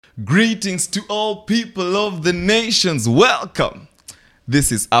Greetings to all people of the nations. Welcome.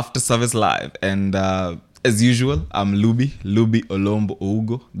 This is After Service Live, and as usual, I'm Luby Olombo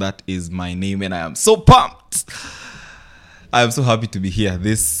Ougo. That is my name, and I am so pumped. I am so happy to be here.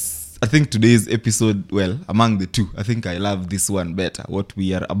 I think today's episode, well, among the two, I think I love this one better, what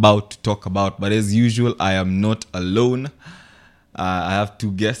we are about to talk about. But as usual, I am not alone. I have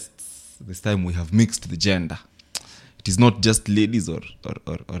two guests. This time we have mixed the gender. It is not just ladies or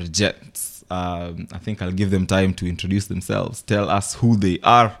gents. I think I'll give them time to introduce themselves, tell us who they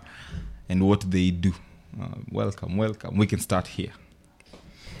are and what they do. Welcome. We can start here.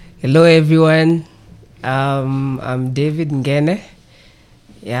 Hello, everyone. I'm David Ngene.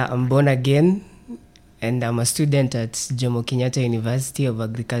 Yeah, I'm born again, and I'm a student at Jomo Kenyatta University of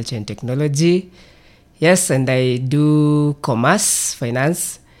Agriculture and Technology. Yes, and I do commerce,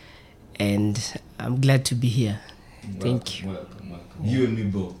 finance, and I'm glad to be here. Thank you. Welcome. You and me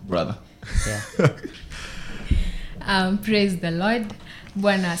both, brother. Yeah. Praise the Lord.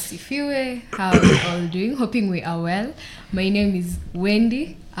 Bwana asifiwe. How are we all doing? Hoping we are well. My name is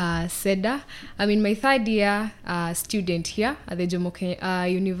Wendy Seda. I'm in my third year student here at the Jomo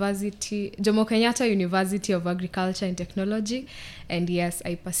Kenyatta University of Agriculture and Technology. And yes,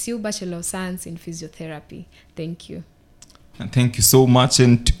 I pursue Bachelor of Science in Physiotherapy. Thank you. And thank you so much.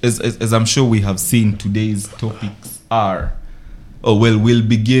 And as I'm sure we have seen, today's topics are, we'll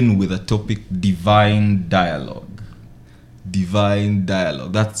begin with a topic: divine dialogue. Divine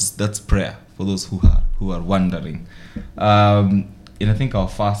dialogue. That's prayer, for those who are wondering. And I think our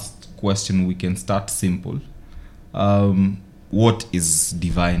first question, we can start simple. What is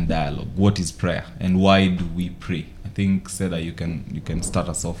divine dialogue? What is prayer? And why do we pray? I think, Seda, you can start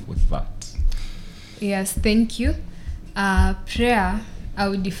us off with that. Yes, thank you. Prayer, I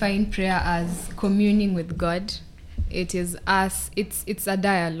would define prayer as communing with God. It is us. It's a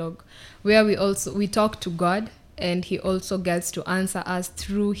dialogue where we talk to God, and he also gets to answer us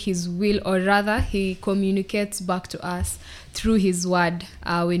through his will, or rather he communicates back to us through his word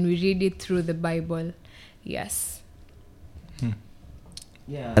when we read it through the Bible. Yes.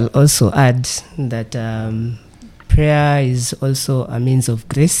 Yeah. I'll also add that prayer is also a means of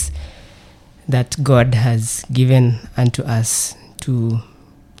grace that God has given unto us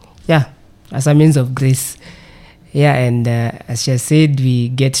as a means of grace. Yeah, and as she said, we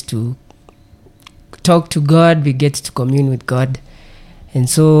get to talk to God, we get to commune with God. And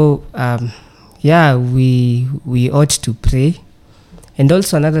so, we ought to pray. And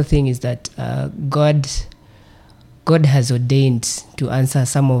also another thing is that God has ordained to answer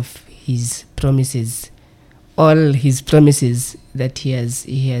some of his promises, all his promises that he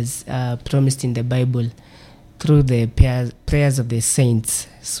has promised in the Bible through the prayers of the saints.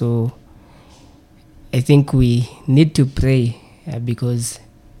 So I think we need to pray because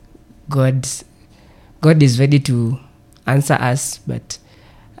God is ready to answer us, but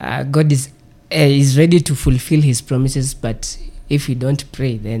God is ready to fulfill his promises. But if we don't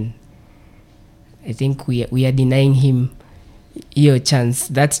pray, then I think we are denying him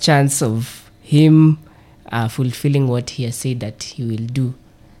that chance of him fulfilling what he has said that he will do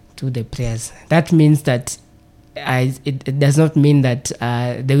through the prayers. That means that it does not mean that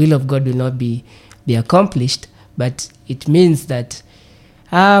the will of God will not be accomplished, but it means that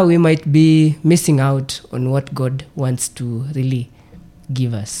we might be missing out on what God wants to really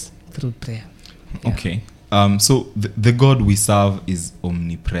give us through prayer. Yeah. Okay. So the God we serve is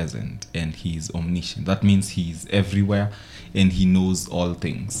omnipresent and he is omniscient. That means he is everywhere and he knows all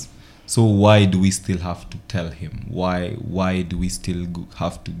things. So why do we still have to tell him? Why do we still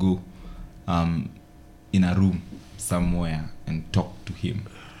have to go in a room somewhere and talk to him?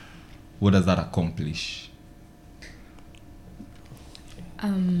 What does that accomplish?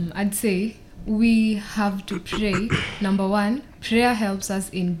 I'd say we have to pray. Number one, prayer helps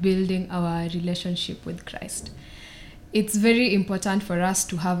us in building our relationship with Christ. It's very important for us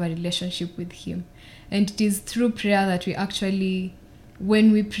to have a relationship with him. And it is through prayer that we actually,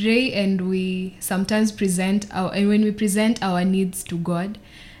 when we pray and we sometimes present our needs to God,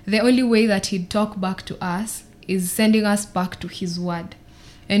 the only way that he'd talk back to us is sending us back to his word.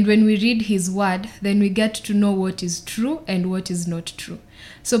 And when we read his word, then we get to know what is true and what is not true.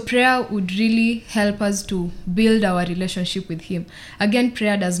 So prayer would really help us to build our relationship with him. Again,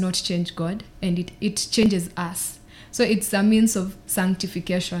 prayer does not change God, and it changes us. So it's a means of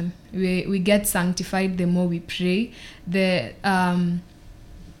sanctification. We get sanctified the more we pray.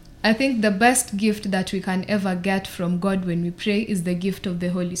 I think the best gift that we can ever get from God when we pray is the gift of the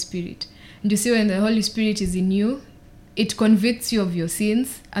Holy Spirit. And you see, when the Holy Spirit is in you, it convicts you of your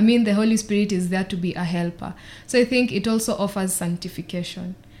sins. I mean, the Holy Spirit is there to be a helper. So I think it also offers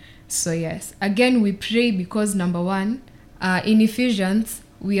sanctification. So yes, again, we pray because number one, in Ephesians,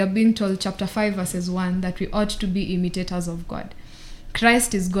 we are being told, chapter 5, verses 1, that we ought to be imitators of God.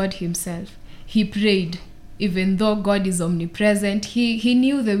 Christ is God himself. He prayed. Even though God is omnipresent, he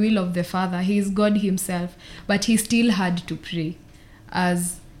knew the will of the Father. He is God himself, but he still had to pray.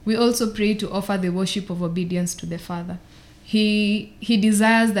 As we also pray to offer the worship of obedience to the Father. He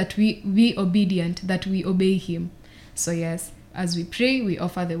desires that we be obedient, that we obey him. So yes, as we pray, we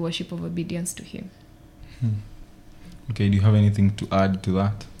offer the worship of obedience to him. Okay, do you have anything to add to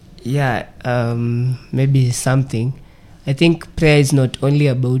that? Yeah, maybe something. I think prayer is not only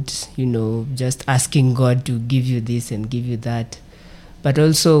about, just asking God to give you this and give you that, but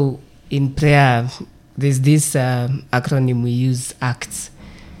also in prayer, there's this acronym we use, ACTS.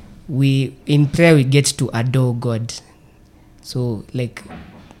 In prayer, we get to adore God. So,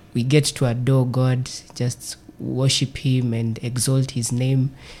 we get to adore God, just worship him and exalt his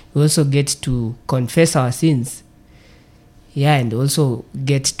name. We also get to confess our sins. Yeah, and also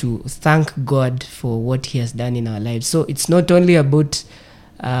get to thank God for what he has done in our lives. So it's not only about,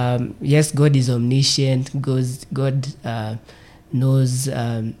 yes, God is omniscient, God knows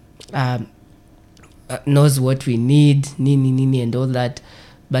what we need, and all that,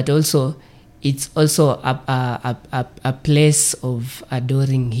 but also it's also a place of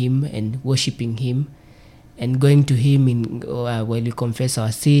adoring him and worshiping him and going to him while we confess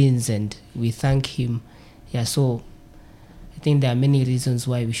our sins and we thank him. Yeah, so I think there are many reasons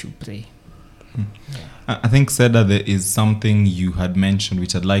why we should pray. I think, Seda, there is something you had mentioned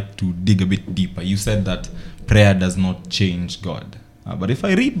which I'd like to dig a bit deeper. You said that prayer does not change God. But if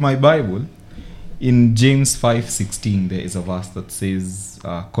I read my Bible, in James 5:16, there is a verse that says,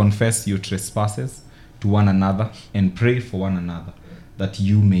 confess your trespasses to one another and pray for one another that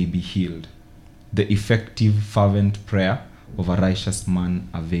you may be healed. The effective, fervent prayer of a righteous man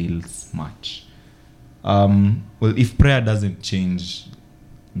avails much. Well, if prayer doesn't change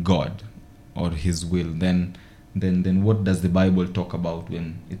God or his will, then what does the Bible talk about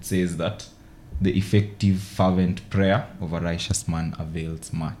when it says that the effective, fervent prayer of a righteous man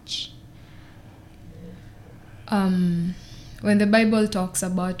avails much? When the Bible talks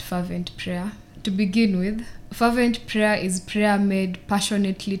about fervent prayer, to begin with, fervent prayer is prayer made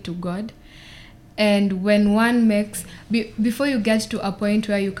passionately to God. And when one makes, before you get to a point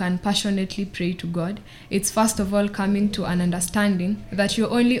where you can passionately pray to God, it's first of all coming to an understanding that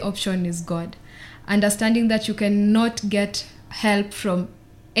your only option is God. Understanding that you cannot get help from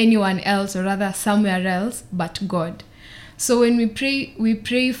anyone else, or rather somewhere else, but God. So when we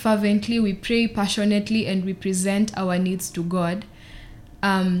pray fervently, we pray passionately, and we present our needs to God.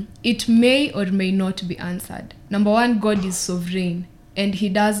 It may or may not be answered. Number one, God is sovereign, and he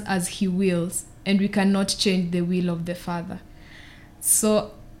does as he wills. And we cannot change the will of the Father.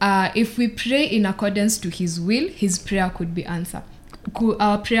 So if we pray in accordance to his will, his prayer could be answered.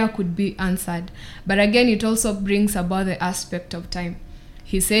 Our prayer could be answered. But again, it also brings about the aspect of time.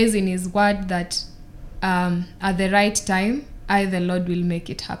 He says in his word that at the right time, the Lord will make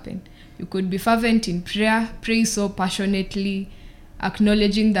it happen. You could be fervent in prayer, pray so passionately,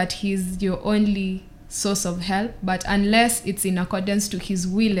 acknowledging that he is your only source of help. But unless it's in accordance to his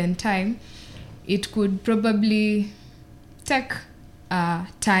will and time, it could probably take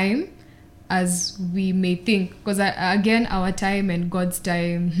time as we may think. Because again, our time and God's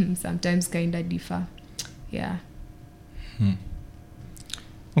time sometimes kind of differ. Yeah.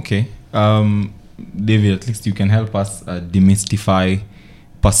 Okay. David, at least you can help us demystify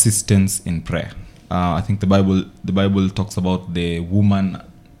persistence in prayer. I think the Bible talks about the woman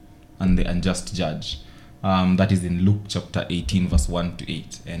and the unjust judge. That is in Luke chapter 18, verse 1 to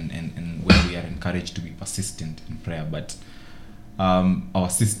 8, and where we are encouraged to be persistent in prayer. But our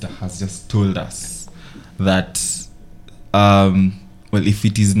sister has just told us that, if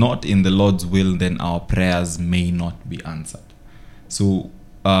it is not in the Lord's will, then our prayers may not be answered. So,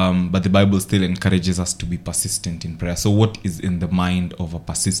 but the Bible still encourages us to be persistent in prayer. So what is in the mind of a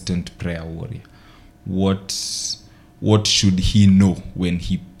persistent prayer warrior? What should he know when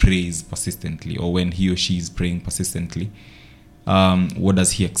he prays persistently, or when he or she is praying persistently? What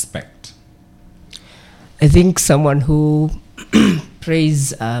does he expect? I think someone who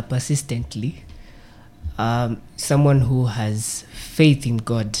prays persistently, someone who has faith in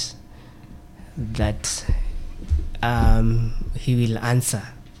God that he will answer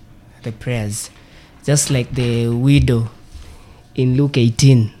the prayers. Just like the widow in Luke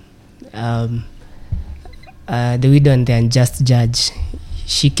 18, the widow and the unjust judge,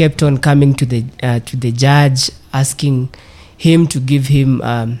 she kept on coming to the judge, asking him to give him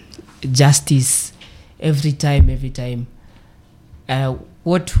justice every time.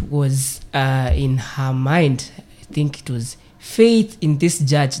 what was in her mind, I think it was faith in this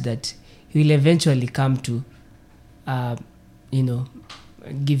judge that he will eventually come to,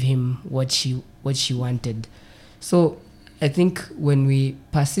 give him what she wanted. So I think when we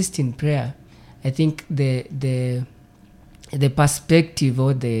persist in prayer, I think the perspective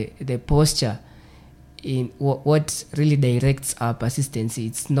or the posture in what really directs our persistency.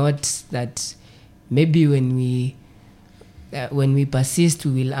 It's not that maybe when we persist,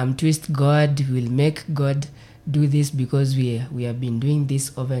 we will twist God, we will make God do this because we have been doing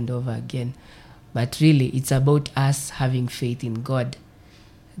this over and over again. But really, it's about us having faith in God,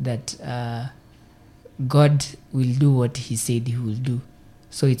 that God will do what he said he will do.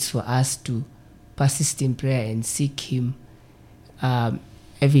 So it's for us to persist in prayer and seek him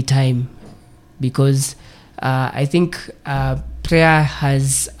every time, because I think prayer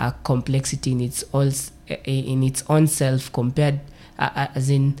has a complexity in its own self compared as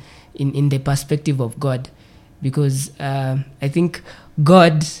in the perspective of God, because I think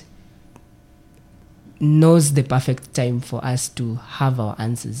God knows the perfect time for us to have our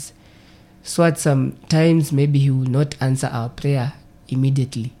answers. So at some times maybe he will not answer our prayer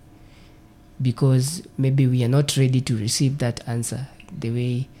immediately because maybe we are not ready to receive that answer the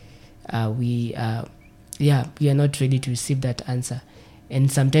way we are not ready to receive that answer.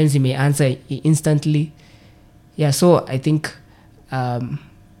 And sometimes he may answer instantly. So I think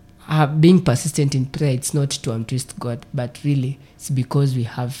being persistent in prayer, it's not to twist God, but really it's because we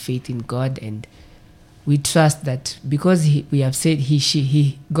have faith in God and we trust that because we have said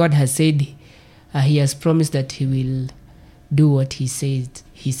God has said he has promised that he will do what he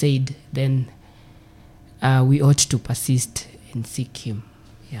said, then we ought to persist and seek him.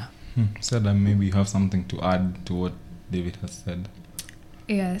 Said maybe you have something to add to what David has said.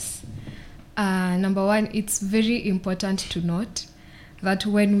 Yes. Number one, it's very important to note that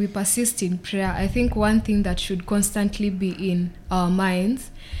when we persist in prayer, I think one thing that should constantly be in our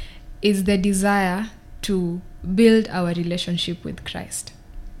minds is the desire to build our relationship with Christ.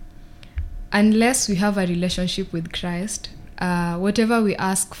 Unless we have a relationship with Christ, whatever we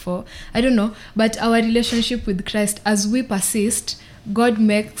ask for, I don't know, but our relationship with Christ, as we persist, God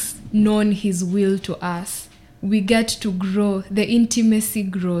makes known his will to us. We get to grow, the intimacy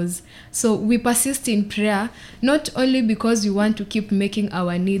grows. So we persist in prayer, not only because we want to keep making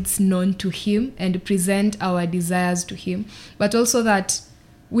our needs known to him and present our desires to him, but also that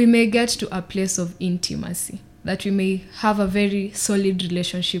we may get to a place of intimacy, that we may have a very solid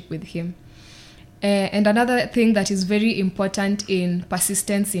relationship with him. And another thing that is very important in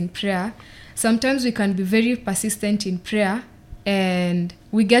persistence in prayer, sometimes we can be very persistent in prayer and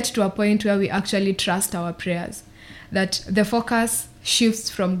we get to a point where we actually trust our prayers, that the focus shifts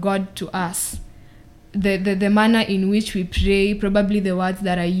from God to us. The manner in which we pray, probably the words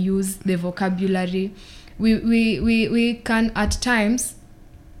that are used, the vocabulary, we can at times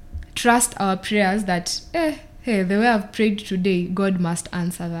trust our prayers that, hey, the way I've prayed today, God must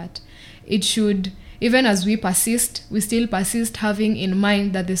answer that. It should, even as we persist, we still persist having in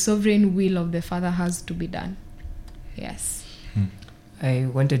mind that the sovereign will of the Father has to be done. Yes. I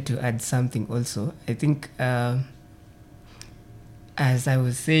wanted to add something also. I think, as I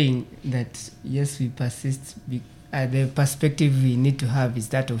was saying, that yes, we persist. The perspective we need to have is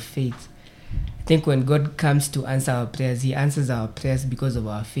that of faith. I think when God comes to answer our prayers, he answers our prayers because of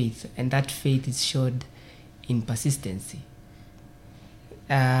our faith, and that faith is showed in persistency.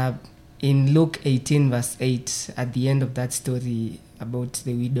 In Luke 18 verse 8, at the end of that story about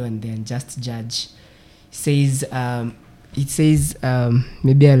the widow and the unjust judge, it says,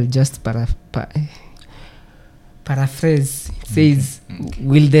 maybe I'll just paraphrase. It says,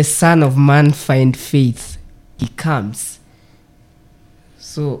 will the Son of Man find faith? He comes.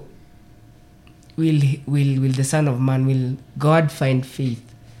 So will the Son of Man, will God find faith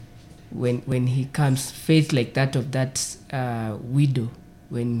when he comes? Faith like that of that widow,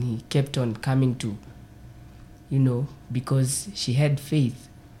 when he kept on coming to, because she had faith.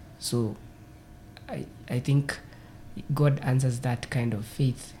 So I think God answers that kind of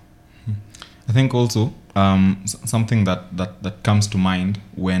faith. I think also something that comes to mind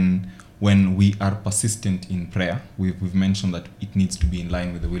when we are persistent in prayer, we've mentioned that it needs to be in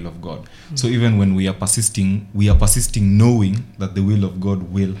line with the will of God. So even when we are persisting knowing that the will of God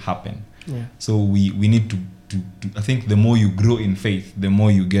will happen. So we need to I think the more you grow in faith, the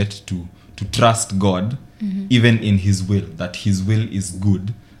more you get to trust God, even in his will, that his will is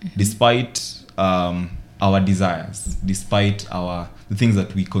good, despite our desires, despite the things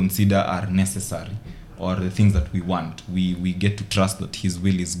that we consider are necessary or the things that we want. We get to trust that his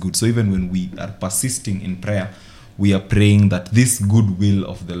will is good. So even when we are persisting in prayer, we are praying that this good will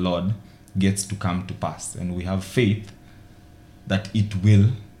of the Lord gets to come to pass, and we have faith that it will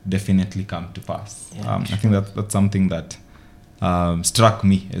definitely come to pass. Yeah, I think that's something that struck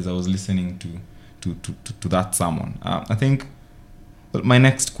me as I was listening to that sermon. I think my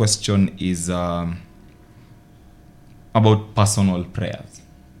next question is about personal prayers.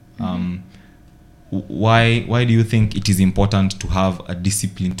 Why do you think it is important to have a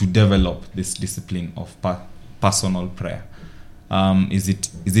discipline, to develop this discipline of personal prayer? Is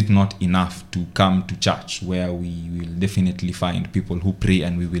it not enough to come to church where we will definitely find people who pray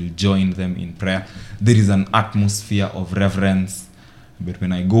and we will join them in prayer? There is an atmosphere of reverence, but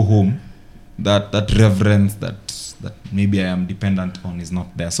when I go home, that reverence that maybe I am dependent on is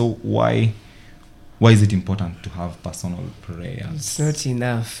not there. So why is it important to have personal prayer? It's not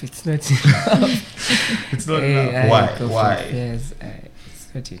enough. It's not enough. It's not enough. Why? Yes, it's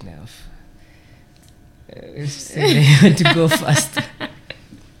not enough. I want to go fast.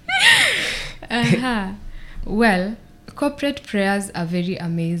 Well, corporate prayers are very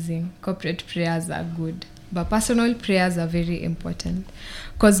amazing. Corporate prayers are good. But personal prayers are very important.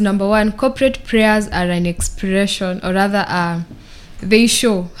 Because number one, corporate prayers are an expression, or rather they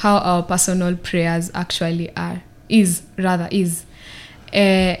show how our personal prayers actually is.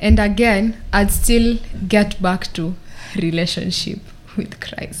 And again, I'd still get back to relationship with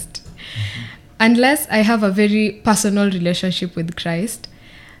Christ. Unless I have a very personal relationship with Christ,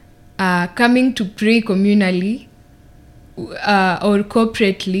 coming to pray communally or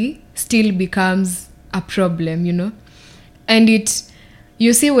corporately still becomes a problem, And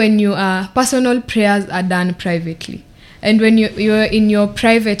you see, when personal prayers are done privately, and when you're in your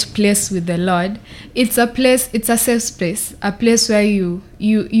private place with the Lord, it's a safe space, a place where you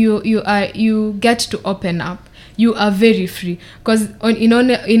get to open up. You are very free. Because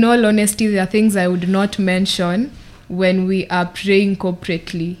in all honesty, there are things I would not mention when we are praying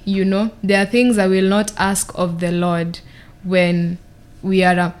corporately. There are things I will not ask of the Lord when we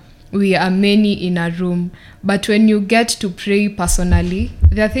are many in a room. But when you get to pray personally,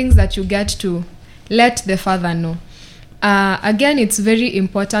 there are things that you get to let the Father know. Again, it's very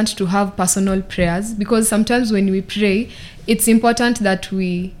important to have personal prayers, because sometimes when we pray, it's important that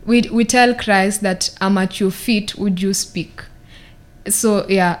we tell Christ that I'm at your feet, would you speak? So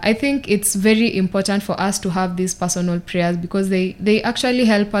yeah, I think it's very important for us to have these personal prayers, because they actually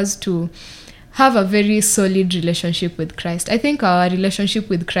help us to have a very solid relationship with Christ. I think our relationship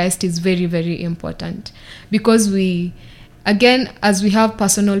with Christ is very, very important, because as we have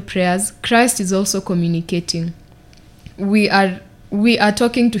personal prayers, Christ is also communicating. We are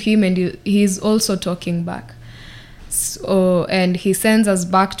talking to him, and he is also talking back. So, and he sends us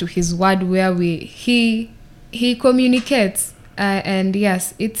back to his word, where he communicates. And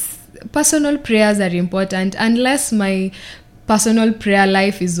yes, personal prayers are important. Unless my personal prayer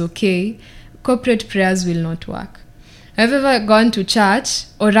life is okay, corporate prayers will not work. Have you ever gone to church,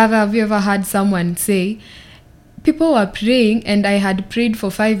 or rather, have you ever heard someone say, people were praying and I had prayed for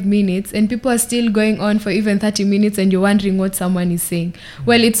 5 minutes and people are still going on for even 30 minutes and you're wondering what someone is saying?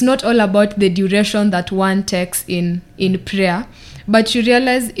 Well, it's not all about the duration that one takes in prayer, but you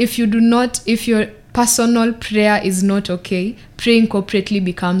realize if your personal prayer is not okay, praying corporately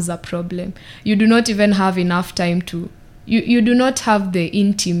becomes a problem. You do not even have enough time you do not have the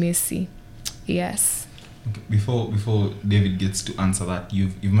intimacy. Yes. Okay. Before David gets to answer that,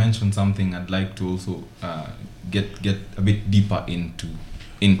 you've mentioned something I'd like to also get a bit deeper into.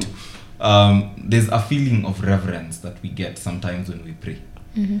 There's a feeling of reverence that we get sometimes when we pray,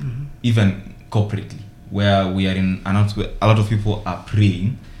 even corporately, where we are in a lot of people are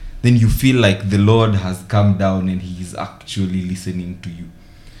praying. Then you feel like the Lord has come down and he is actually listening to you.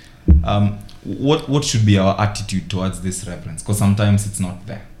 What should be our attitude towards this reverence? Because sometimes it's not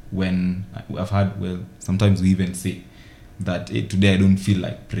there. When I've had, sometimes we even say that today I don't feel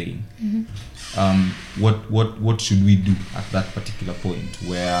like praying. What should we do at that particular point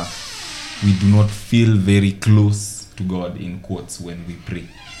where we do not feel very close to God, in quotes, when we pray?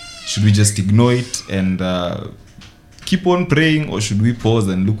 Should we just ignore it and keep on praying, or should we pause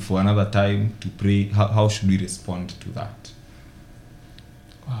and look for another time to pray? How should we respond to that?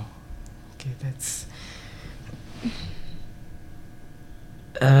 Wow. Okay, that's...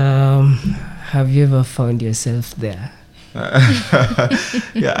 have you ever found yourself there?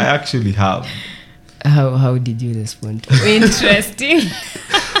 Yeah, I actually have. How did you respond to it? Interesting.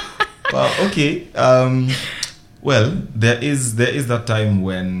 Well, okay. There is that time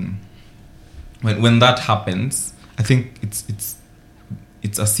when that happens. I think it's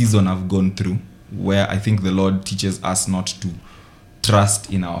a season I've gone through where I think the Lord teaches us not to trust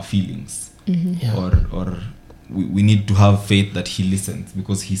in our feelings, or we need to have faith that he listens,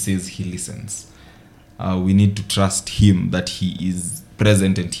 because he says he listens. We need to trust him that he is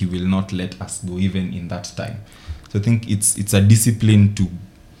present and he will not let us go even in that time. So I think it's a discipline to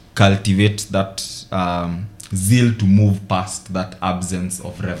cultivate that zeal to move past that absence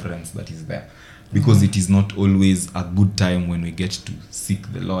of reverence that is there, because it is not always a good time when we get to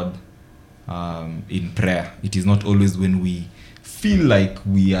seek the Lord in prayer. It is not always when we feel like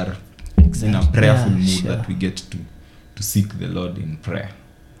we are in a prayerful mood that we get to seek the Lord in prayer.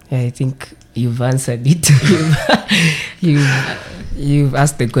 Yeah, I think you've answered it. you've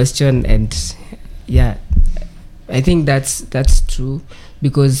asked the question, and yeah, I think that's true,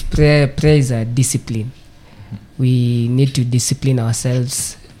 because prayer is a discipline. We need to discipline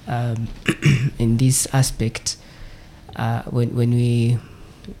ourselves in this aspect. When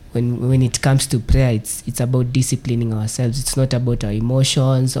it comes to prayer, it's about disciplining ourselves. It's not about our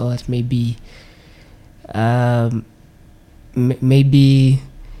emotions, or maybe maybe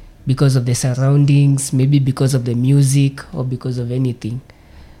because of the surroundings, maybe because of the music, or because of anything.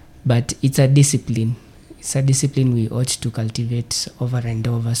 But it's a discipline. It's a discipline we ought to cultivate over and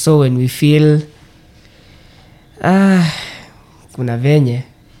over. So when we feel kuna venye,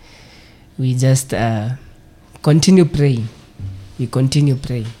 we just continue praying. We continue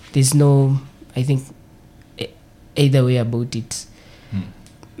praying. There's no, I think, either way about it.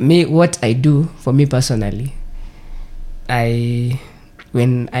 Me, what I do, for me personally,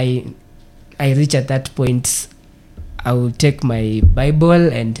 when I reach at that point, I will take my Bible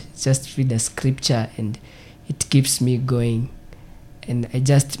and just read a scripture, and it keeps me going. And I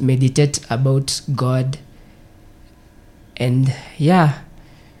just meditate about God. And yeah,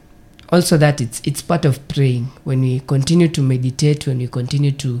 also that it's part of praying. When we continue to meditate, when we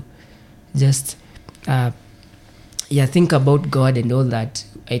continue to just think about God and all that,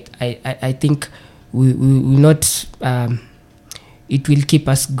 I think we will not, it will keep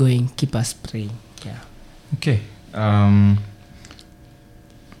us going, keep us praying. Yeah. Okay.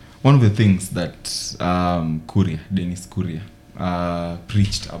 One of the things that Dennis Kuria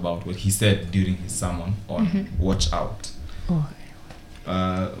preached about, what he said during his sermon on Watch Out. Oh.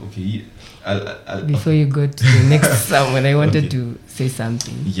 Okay. Before you go to the next sermon, I wanted to say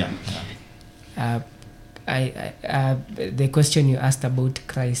something. Yeah. The question you asked about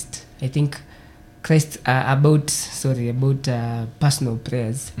Christ, I think Christ about personal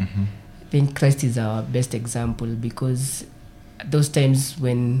prayers. I think Christ is our best example, because those times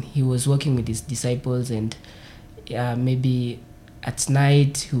when he was working with his disciples, and maybe at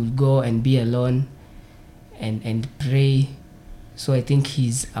night he would go and be alone and pray. So I think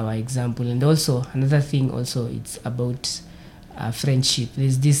he's our example. And also another thing, also it's about friendship.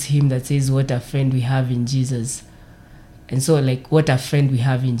 There's this hymn that says, "What a friend we have in Jesus." And so, like, what a friend we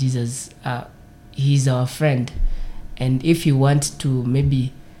have in Jesus. He's our friend, and if you want to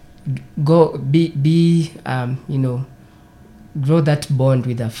maybe go grow that bond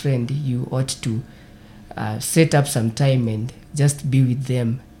with a friend, you ought to set up some time and just be with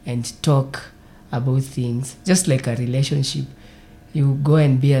them and talk about things, just like a relationship. You go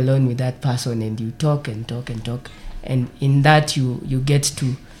and be alone with that person, and you talk and talk and talk, and in that you get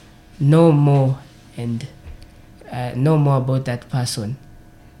to know more and know more about that person.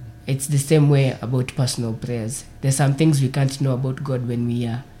 It's the same way about personal prayers. There's some things we can't know about God when we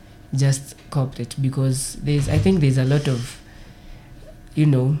are just corporate, because I think there's a lot of,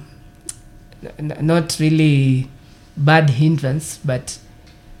 not really bad hindrance, but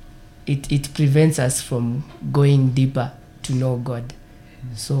it prevents us from going deeper to know God.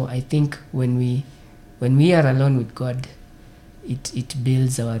 So I think when we are alone with God, it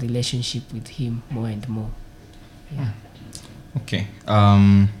builds our relationship with him more and more. Yeah. Okay.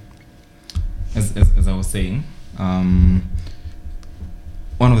 As I was saying,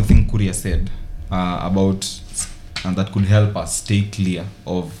 one of the things Kuria said about, and that could help us stay clear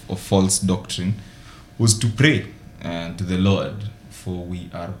of false doctrine, was to pray to the Lord, for we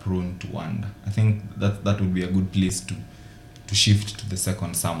are prone to wander. I think that would be a good place to shift to the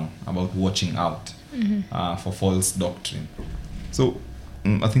second sermon about watching out for false doctrine. So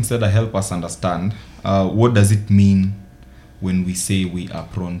I think that help us understand what does it mean when we say we are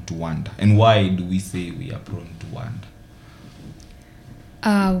prone to wander, and why do we say we are prone to wander?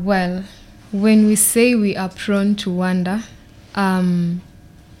 Well, when we say we are prone to wander,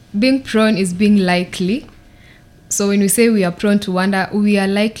 being prone is being likely. So when we say we are prone to wander, we are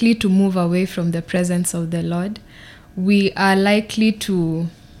likely to move away from the presence of the Lord. We are likely to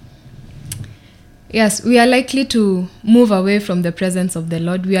move away from the presence of the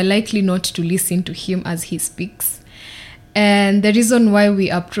Lord. We are likely not to listen to him as he speaks. And the reason why we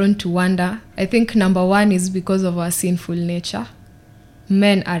are prone to wander, I think number one is because of our sinful nature.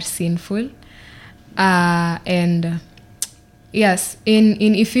 Men are sinful. And yes,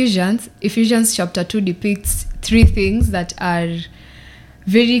 in Ephesians chapter 2 depicts 3 things that are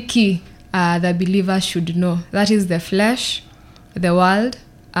very key that believers should know. That is the flesh, the world,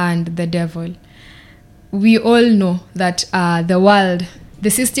 and the devil. We all know that the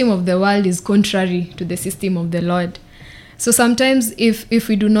system of the world is contrary to the system of the Lord. So sometimes if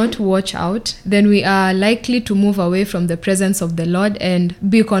we do not watch out, then we are likely to move away from the presence of the Lord and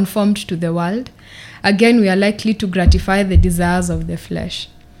be conformed to the world. Again, we are likely to gratify the desires of the flesh.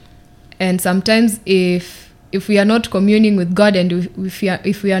 And sometimes if we are not communing with God and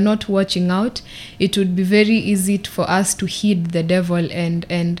if we are not watching out, it would be very easy for us to heed the devil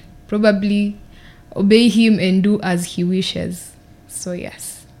and probably obey him and do as he wishes. So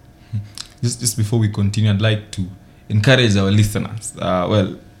yes. Just before we continue, I'd like to encourage our listeners,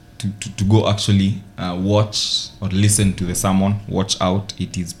 to go actually watch or listen to the sermon. Watch out.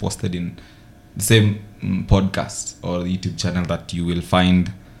 It is posted in the same podcast or the YouTube channel that you will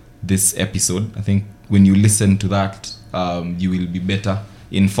find this episode. I think when you listen to that, you will be better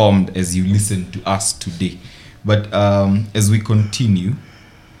informed as you listen to us today. But as we continue,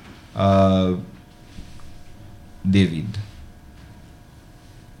 David,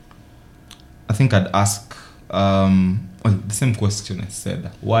 I think I'd ask the same question I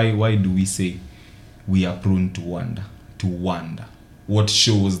said. Why do we say we are prone to wander? What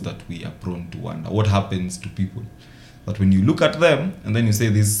shows that we are prone to wander? What happens to people that when you look at them and then you say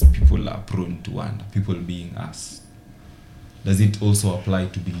these people are prone to wander, people being us? Does it also apply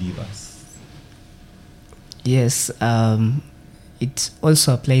to believers? Yes, it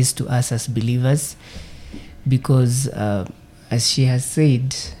also applies to us as believers because as she has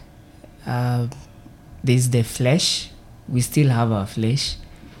said, there's the flesh. We still have our flesh.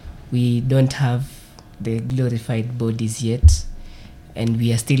 We don't have the glorified bodies yet, and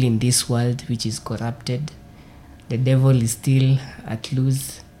we are still in this world which is corrupted. The devil is still at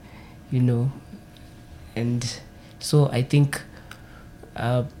loose, and so I think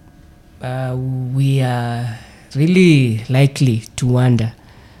we are really likely to wander.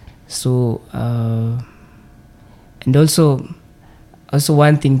 So and also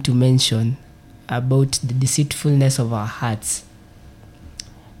one thing to mention about the deceitfulness of our hearts.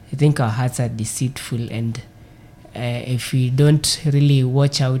 I think our hearts are deceitful, and if we don't really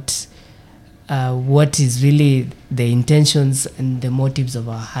watch out what is really the intentions and the motives of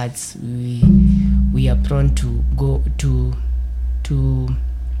our hearts, we are prone to go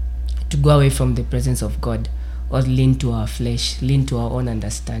away from the presence of God, or lean to our flesh, lean to our own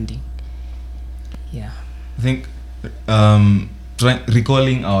understanding. Yeah, I think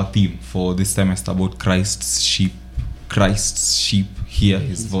recalling our theme for this semester about Christ's sheep hear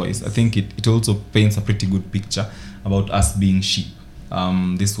his voice. I think it also paints a pretty good picture about us being sheep.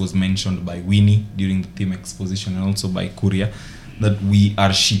 This was mentioned by Winnie during the theme exposition and also by Kuria, that we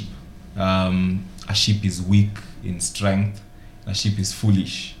are sheep. A sheep is weak in strength. A sheep is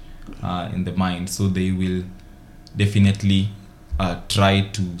foolish in the mind. So they will definitely try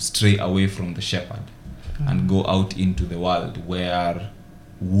to stray away from the shepherd and go out into the world where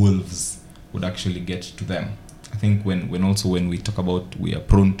wolves would actually get to them. I think when we talk about we are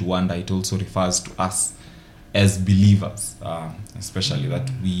prone to wander, it also refers to us as believers, especially that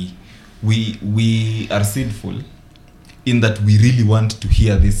we are sinful in that we really want to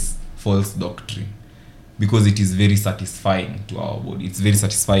hear this false doctrine because it is very satisfying to our body. It's very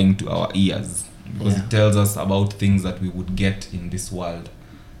satisfying to our ears because it tells us about things that we would get in this world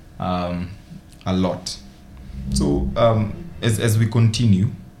a lot. So as we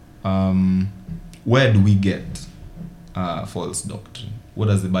continue, where do we get false doctrine? What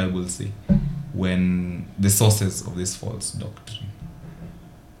does the Bible say when the sources of this false doctrine?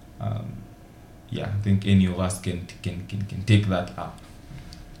 I think any of us can take that up.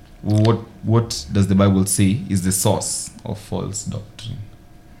 What does the Bible say is the source of false doctrine?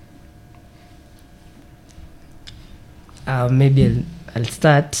 Maybe I'll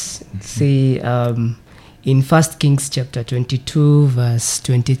start. Say in 1 Kings chapter 22 verse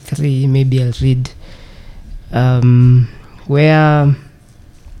 23, maybe I'll read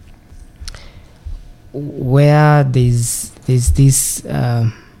where there's this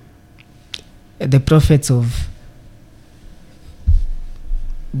the prophets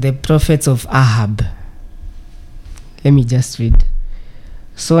of Ahab. Let me just read.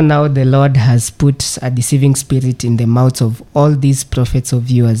 So now the Lord has put a deceiving spirit in the mouths of all these prophets of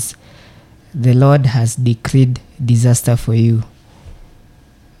yours. The Lord has decreed disaster for you.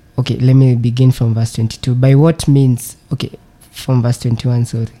 Okay, let me begin from verse 22. By what means, okay, from verse 21,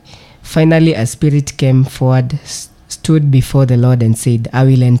 sorry. Finally, a spirit came forward, stood before the Lord and said, I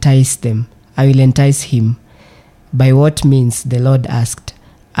will entice them. I will entice him. By what means? The Lord asked.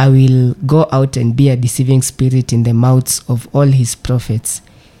 I will go out and be a deceiving spirit in the mouths of all his prophets.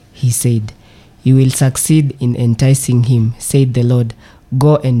 He said, you will succeed in enticing him, said the Lord.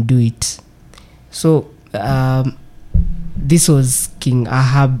 Go and do it. So, this was King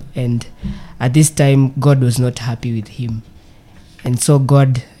Ahab, and at this time, God was not happy with him. And so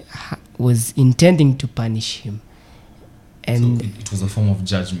God was intending to punish him. And so it was a form of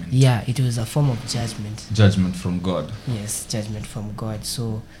judgment. Yeah, it was a form of judgment. Judgment from God. Yes, judgment from God.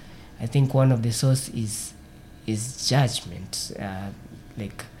 So I think one of the source is judgment.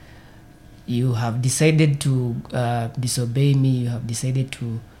 Like, you have decided to disobey me, you have decided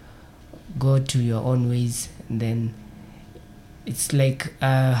to go to your own ways, and then it's like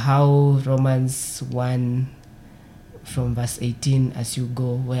how Romans 1 from verse 18 as you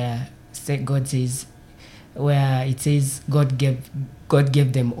go, where God says, where it says God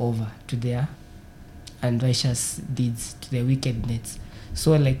gave them over to their unrighteous deeds, to their wickedness.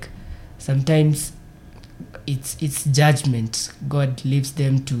 So like sometimes it's judgment. God leaves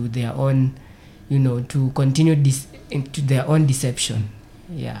them to their own, to continue into their own deception.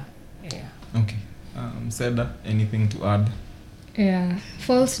 Yeah. Okay. Seda, anything to add? Yeah,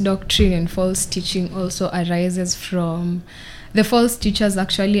 false doctrine and false teaching also arises from the false teachers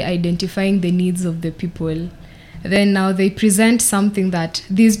actually identifying the needs of the people. Then now they present something that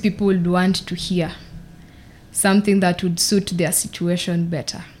these people would want to hear, something that would suit their situation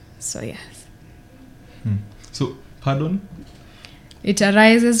better. So yes. So, pardon? It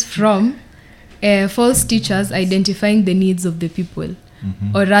arises from false teachers identifying the needs of the people,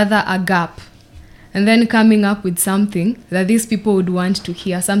 or rather a gap, and then coming up with something that these people would want to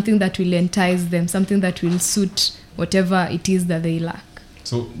hear, something that will entice them, something that will suit whatever it is that they lack.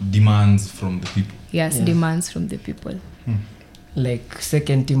 So demands from the people. Yes, demands from the people. Like 2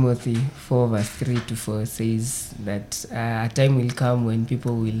 Timothy 4 verse 3 to 4 says that a time will come when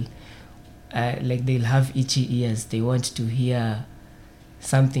people will, they'll have itchy ears. They want to hear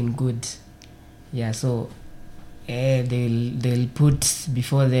something good. Yeah, so they'll put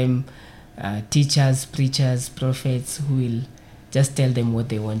before them teachers, preachers, prophets who will just tell them what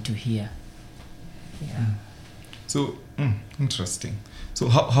they want to hear. Yeah. So, interesting. So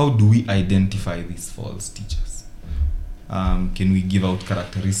how do we identify these false teachers? Can we give out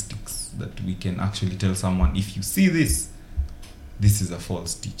characteristics that we can actually tell someone, if you see this is a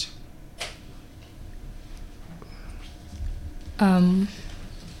false teacher?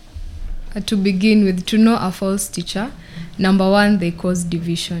 To begin with, to know a false teacher, number one, they cause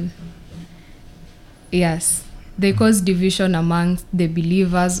division. Yes, they cause division amongst the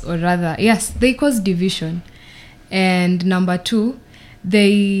believers, or rather, yes, they cause division. And number two,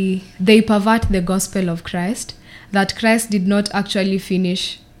 they pervert the gospel of Christ, that Christ did not actually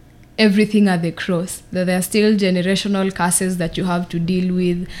finish everything at the cross, that there are still generational curses that you have to deal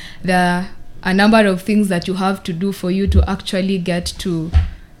with. There are a number of things that you have to do for you to actually get to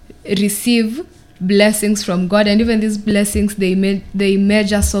receive blessings from God. And even these blessings, they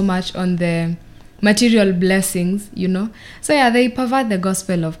measure so much on the material blessings, So yeah, they pervert the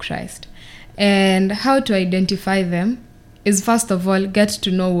gospel of Christ. And how to identify them is, first of all, get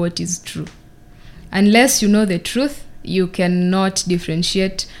to know what is true. Unless you know the truth, you cannot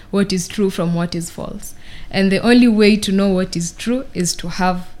differentiate what is true from what is false. And the only way to know what is true is to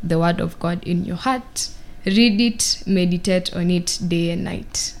have the word of God in your heart. Read it, meditate on it day and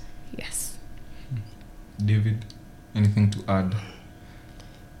night. Yes. David, anything to add?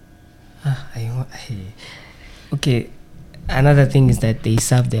 Okay. Another thing is that they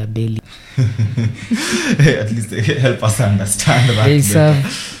serve their belly. At least they help us understand that. They serve.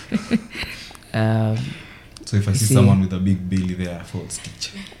 So if I see someone with a big belly, they are a false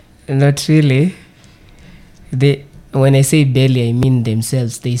teacher. Not really. When I say belly, I mean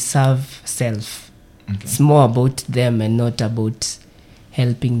themselves. They serve self. Okay. It's more about them and not about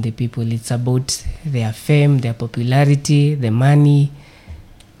helping the people. It's about their fame, their popularity, the money.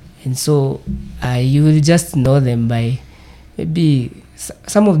 And so you will just know them by, maybe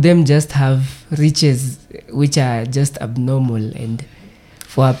some of them just have riches which are just abnormal, and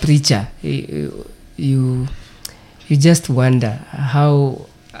for a preacher you just wonder how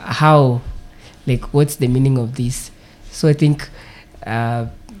like, what's the meaning of this. So I think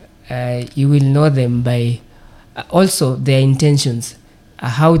you will know them by also their intentions,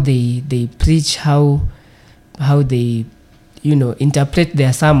 how they preach, how they interpret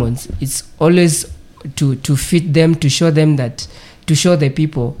their sermons. It's always to fit them, to show them that, to show the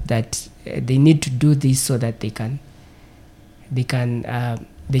people that they need to do this so that they can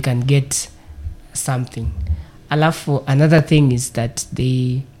get something. Alafu, another thing is that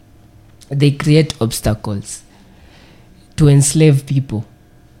they create obstacles to enslave people.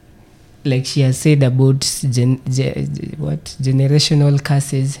 Like she has said about generational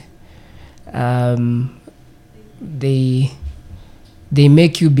curses. They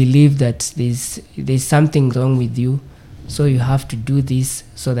make you believe that there's something wrong with you, so you have to do this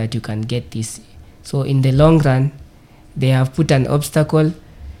so that you can get this. So in the long run, they have put an obstacle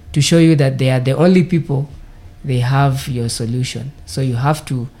to show you that they are the only people, they have your solution. So you have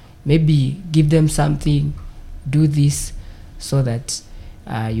to maybe give them something, do this, so that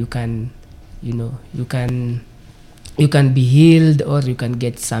you can be healed, or you can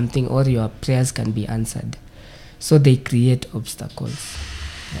get something, or your prayers can be answered. So they create obstacles.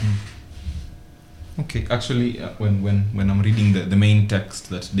 Okay, actually, when I'm reading the main text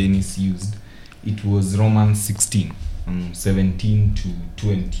that Dennis used, it was Romans 16, 17 to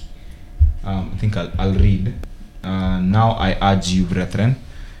 20. I think I'll read. Now I urge you, brethren,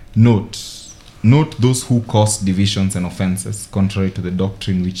 note those who cause divisions and offenses contrary to the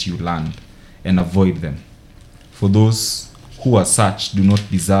doctrine which you learned, and avoid them. For those who are such do not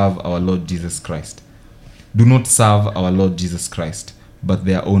deserve our Lord Jesus Christ. Do not serve our Lord Jesus Christ, but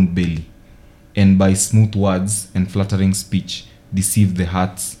their own belly, and by smooth words and flattering speech deceive the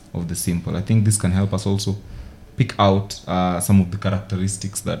hearts of the simple. I think this can help us also pick out some of the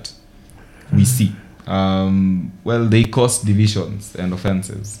characteristics that we see. Well, they cause divisions and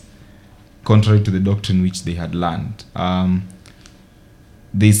offenses contrary to the doctrine which they had learned.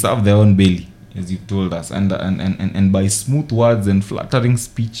 They serve their own belly, as you've told us, and by smooth words and flattering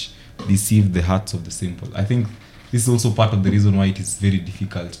speech deceive the hearts of the simple. I think this is also part of the reason why it is very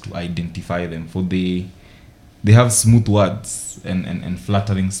difficult to identify them, for they have smooth words and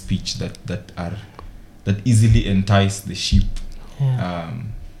flattering speech that easily entice the sheep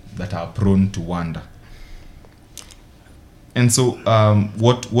that are prone to wander. And so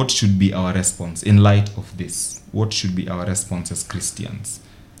what should be our response in light of this? What should be our response as Christians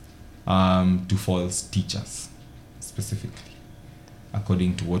to false teachers, specifically,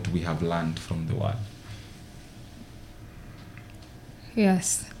 according to what we have learned from the word?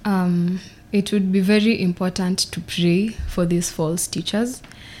 Yes, it would be very important to pray for these false teachers,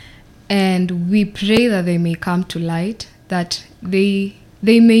 and we pray that they may come to light, that they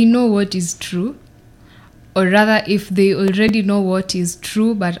may know what is true, or rather, if they already know what is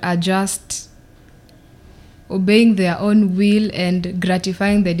true but are just obeying their own will and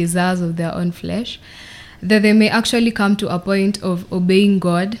gratifying the desires of their own flesh, that they may actually come to a point of obeying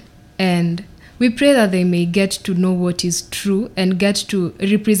God. And we pray that they may get to know what is true and get to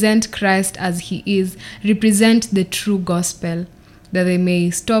represent Christ as he is, represent the true gospel, that they may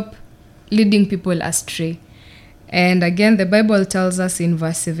stop leading people astray. And again, the Bible tells us in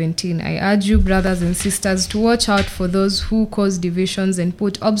verse 17, I urge you, brothers and sisters, to watch out for those who cause divisions and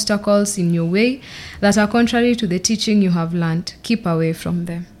put obstacles in your way that are contrary to the teaching you have learned. Keep away from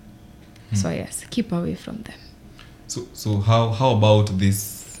them. So yes, keep away from them. So how about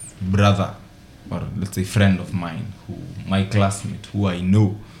this brother, or let's say friend of mine, my classmate, who I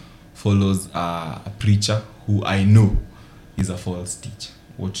know follows a preacher who I know is a false teacher?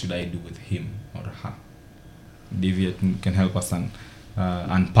 What should I do with him or her? David can help us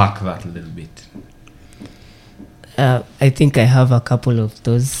unpack that a little bit. I think I have a couple of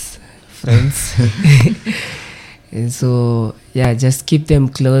those friends. And so, yeah, just keep them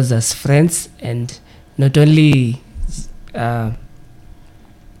close as friends, and not only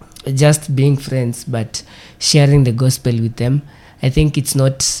just being friends, but sharing the gospel with them. I think it's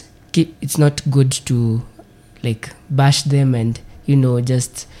not good to like bash them and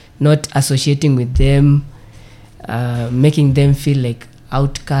just not associating with them, making them feel like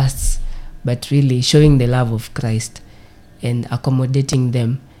outcasts, but really showing the love of Christ and accommodating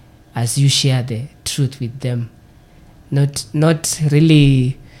them as you share the truth with them. Not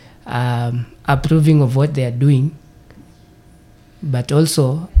really approving of what they are doing, but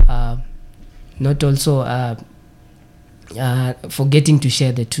also not also forgetting to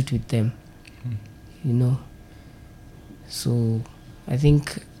share the truth with them. So I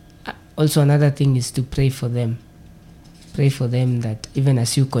think also another thing is to pray for them. Pray for them that even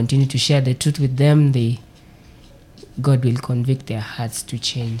as you continue to share the truth with them, God will convict their hearts to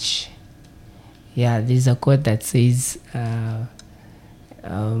change. Yeah, there's a quote that says,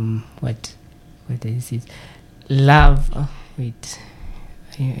 what is it? Love. Oh, wait,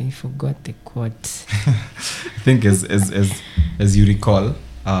 I forgot the quote. I think as you recall,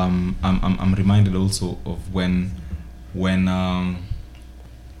 I'm reminded also of when when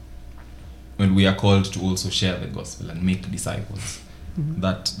we are called to also share the gospel and make disciples,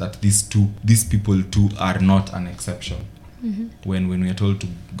 that these people too are not an exception. When we are told to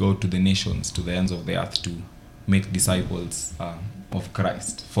go to the nations, to the ends of the earth, to make disciples of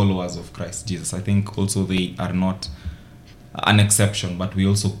Christ, followers of Christ Jesus, I think also they are not an exception, but we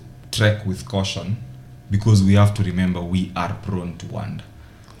also trek with caution, because we have to remember we are prone to wander,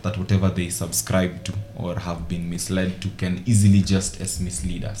 that whatever they subscribe to or have been misled to can easily just as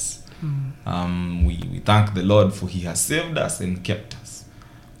mislead us. We thank the Lord for he has saved us and kept us,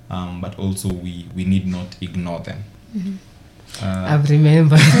 but also we need not ignore them. I've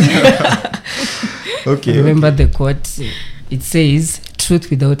remembered. Okay. Remember the quote. It says, "Truth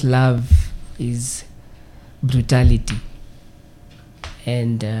without love is brutality,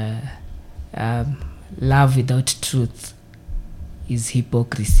 and love without truth is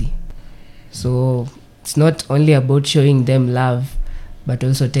hypocrisy." So it's not only about showing them love, but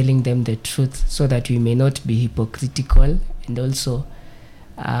also telling them the truth, so that we may not be hypocritical, and also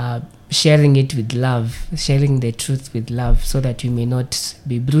sharing it with love, sharing the truth with love, so that we may not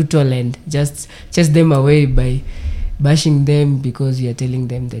be brutal and just chase them away by bashing them because you're telling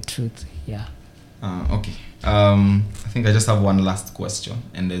them the truth. Yeah. Okay. I think I just have one last question,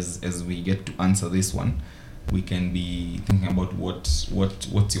 and as we get to answer this one, we can be thinking about what's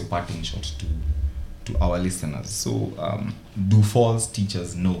your parting shot to our listeners. So, do false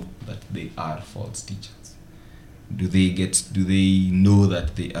teachers know that they are false teachers? Do they know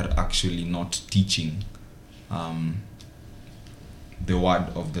that they are actually not teaching the word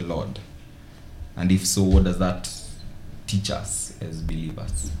of the Lord? And if so, what does that teach us as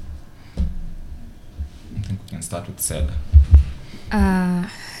believers? I think we can start with Seda.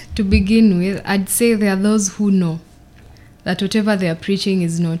 To begin with, I'd say there are those who know that whatever they are preaching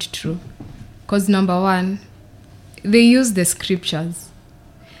is not true. Because number one, they use the scriptures.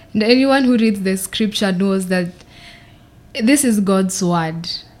 And anyone who reads the scripture knows that this is God's word,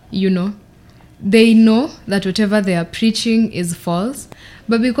 you know. They know that whatever they are preaching is false,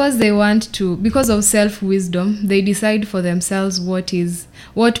 but because of self-wisdom, they decide for themselves what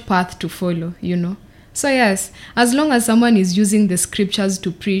path to follow, you know. So yes, as long as someone is using the scriptures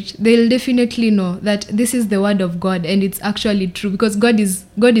to preach, they'll definitely know that this is the word of God and it's actually true, because God is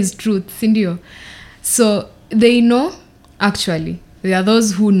truth, sindio. So they know, actually. There are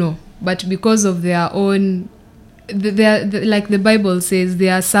those who know, but because of their own, like the Bible says, they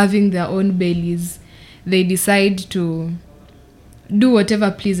are serving their own bellies. They decide to do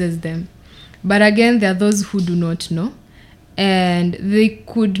whatever pleases them. But again, there are those who do not know, and they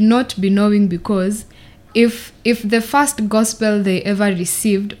could not be knowing because if the first gospel they ever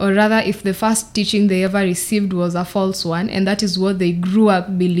received, or rather if the first teaching they ever received was a false one, and that is what they grew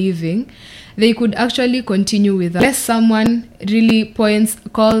up believing, they could actually continue with that. Unless someone really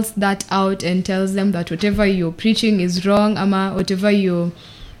calls that out and tells them that whatever you're preaching is wrong, ama whatever you're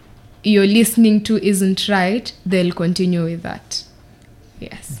listening to isn't right, they'll continue with that.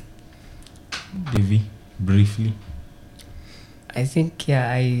 Yes. Davy, briefly. I think,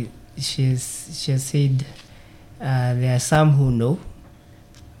 she has said there are some who know,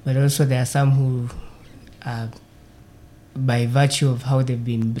 but also there are some who, by virtue of how they've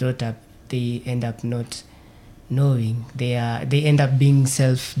been brought up, they end up not knowing. They end up being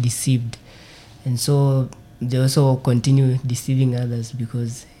self-deceived, and so they also continue deceiving others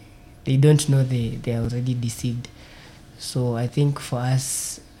because they don't know they are already deceived. So I think for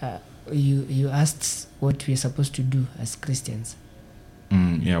us, you asked what we're supposed to do as Christians.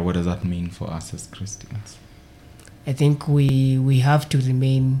 What does that mean for us as Christians? I think we have to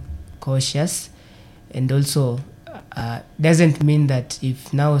remain cautious, and also doesn't mean that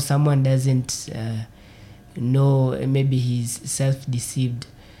if now someone doesn't know, maybe he's self-deceived,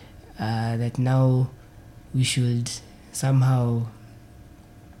 that now we should somehow,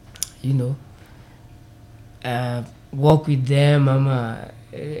 walk with them,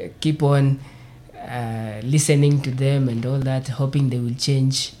 keep on listening to them and all that, hoping they will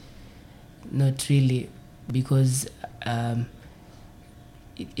change. Not really, because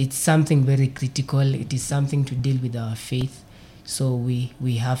it's something very critical. It is something to deal with our faith, so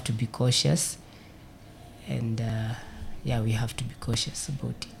we have to be cautious, and we have to be cautious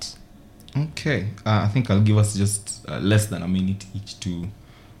about it. Okay, I think I'll give us just less than a minute each to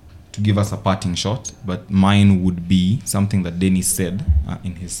give us a parting shot, but mine would be something that Dennis said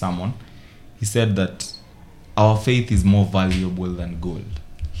in his sermon. He said that our faith is more valuable than gold.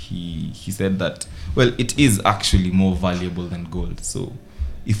 He said that, well, it is actually more valuable than gold. So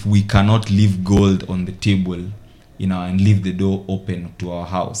if we cannot leave gold on the table and leave the door open to our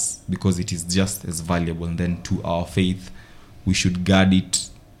house, because it is just as valuable. And then to our faith, we should guard it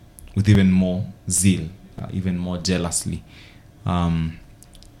with even more zeal, even more jealously. I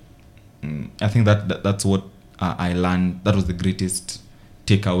think that's what I learned. That was the greatest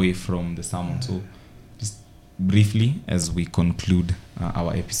takeaway from the sermon. So just briefly, as we conclude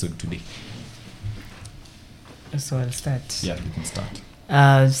our episode today. So I'll start. Yeah, you can start.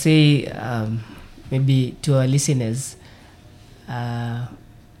 Say maybe to our listeners,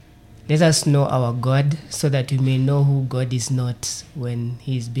 let us know our God, so that we may know who God is not when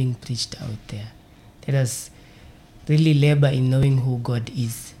He is being preached out there. Let us really labor in knowing who God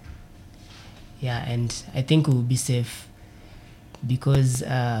is. Yeah, and I think we will be safe, because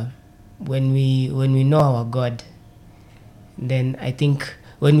when we know our God, then I think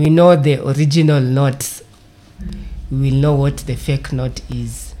when we know the original note, we will know what the fake note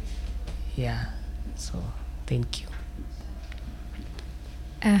is. Yeah. So thank you.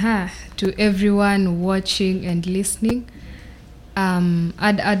 To everyone watching and listening,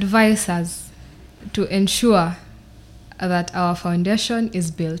 I'd advise us to ensure that our foundation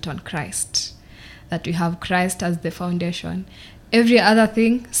is built on Christ, that we have Christ as the foundation. Every other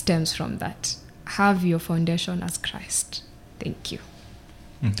thing stems from that. Have your foundation as Christ. Thank you.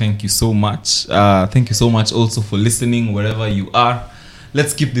 Thank you so much. Thank you so much also for listening wherever you are.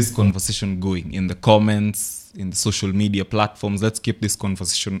 Let's keep this conversation going in the comments, in the social media platforms. Let's keep this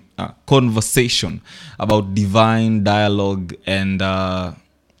conversation about divine dialogue and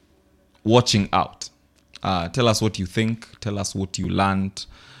watching out. Tell us what you think. Tell us what you learned.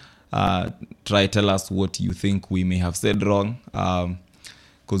 Tell us what you think we may have said wrong.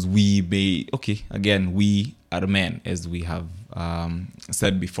 Because we are men, as we have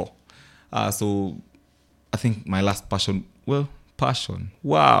said before. So I think my last passion.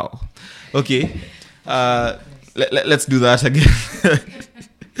 Wow. Okay. Let's do that again.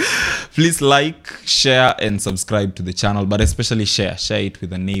 Please like, share, and subscribe to the channel, but especially share. Share it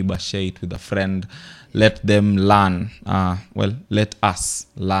with a neighbor, share it with a friend. Let them learn. Let us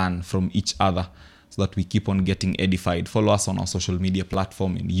learn from each other, so that we keep on getting edified. Follow us on our social media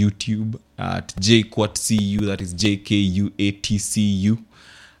platform in YouTube at JQuatCU, that is JKUATCU.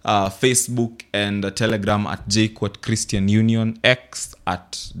 Facebook and Telegram at JQuat Christian Union, X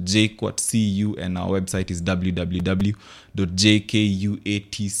at JQuatCU, and our website is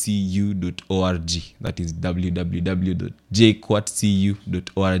www.jkuatcu.org. That is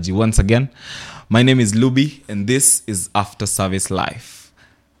www.jquatcu.org. Once again, my name is Luby, and this is After Service Life.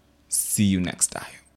 See you next time.